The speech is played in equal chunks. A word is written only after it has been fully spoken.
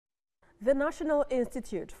The National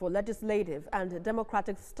Institute for Legislative and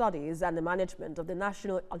Democratic Studies and the Management of the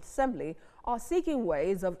National Assembly are seeking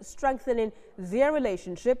ways of strengthening their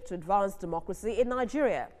relationship to advance democracy in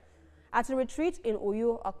Nigeria. At a retreat in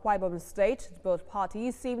Uyo, Akwa-Ibom State, both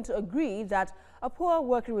parties seem to agree that a poor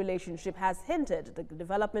working relationship has hindered the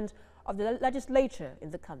development of the legislature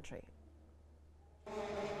in the country.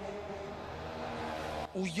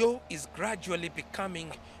 Uyo is gradually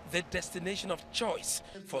becoming the destination of choice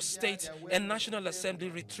for state and National Assembly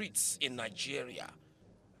retreats in Nigeria.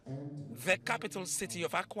 The capital city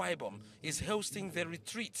of Akwa-Ibom is hosting the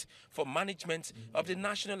retreat for management of the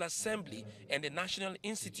National Assembly and the National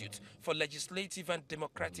Institute for Legislative and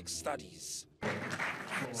Democratic Studies.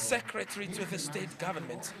 Secretary to the state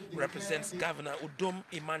government represents Governor Udom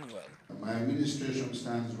Emmanuel. My administration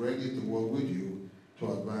stands ready to work with you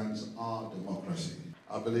to advance our democracy.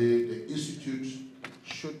 I believe the Institute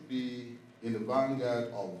should be in the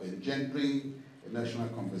vanguard of engendering a national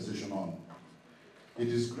conversation on. It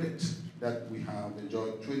is great that we have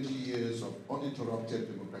enjoyed 20 years of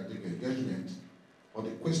uninterrupted democratic engagement, but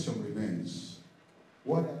the question remains,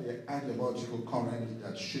 what are the ideological currents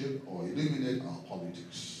that shape or illuminate our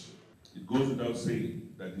politics? It goes without saying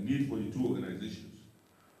that the need for the two organizations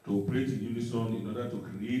to operate in unison in order to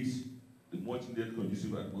create the much needed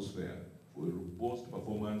conducive atmosphere for a robust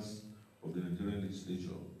performance of the Nigerian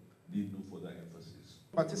legislature need no further emphasis.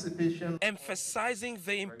 Participation. Emphasizing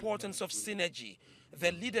the importance of synergy,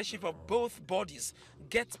 the leadership of both bodies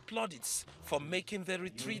gets plaudits for making the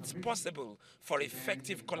retreats possible for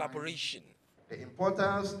effective collaboration. The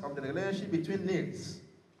importance of the relationship between NILDS,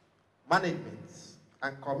 management,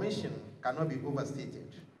 and commission cannot be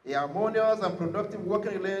overstated. A harmonious and productive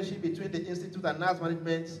working relationship between the Institute and NAS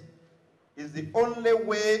management is the only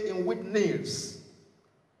way in which NILDS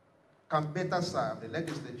can better serve the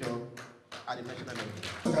legislature at the national level.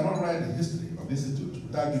 I cannot write the history of the Institute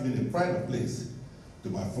without giving a pride of place to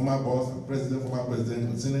my former boss and former president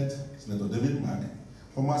of the Senate, Senator David Mark,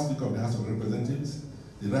 former Speaker of the House of Representatives,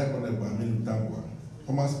 the Right Honorable Aminu Tambua,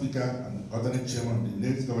 former Speaker and alternate Chairman of the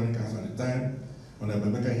NILDS Governing Council at the time, Honorable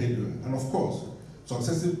Emeka Hedua, and of course,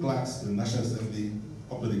 successive clerks to the National Assembly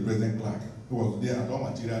up to the present clerk, who was there at all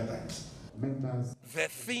material times. The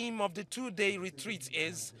theme of the two-day retreat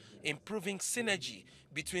is improving synergy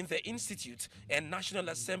between the Institute and National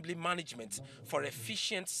Assembly management for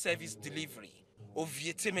efficient service delivery.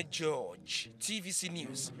 Ovieteme George, TVC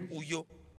News, Uyo.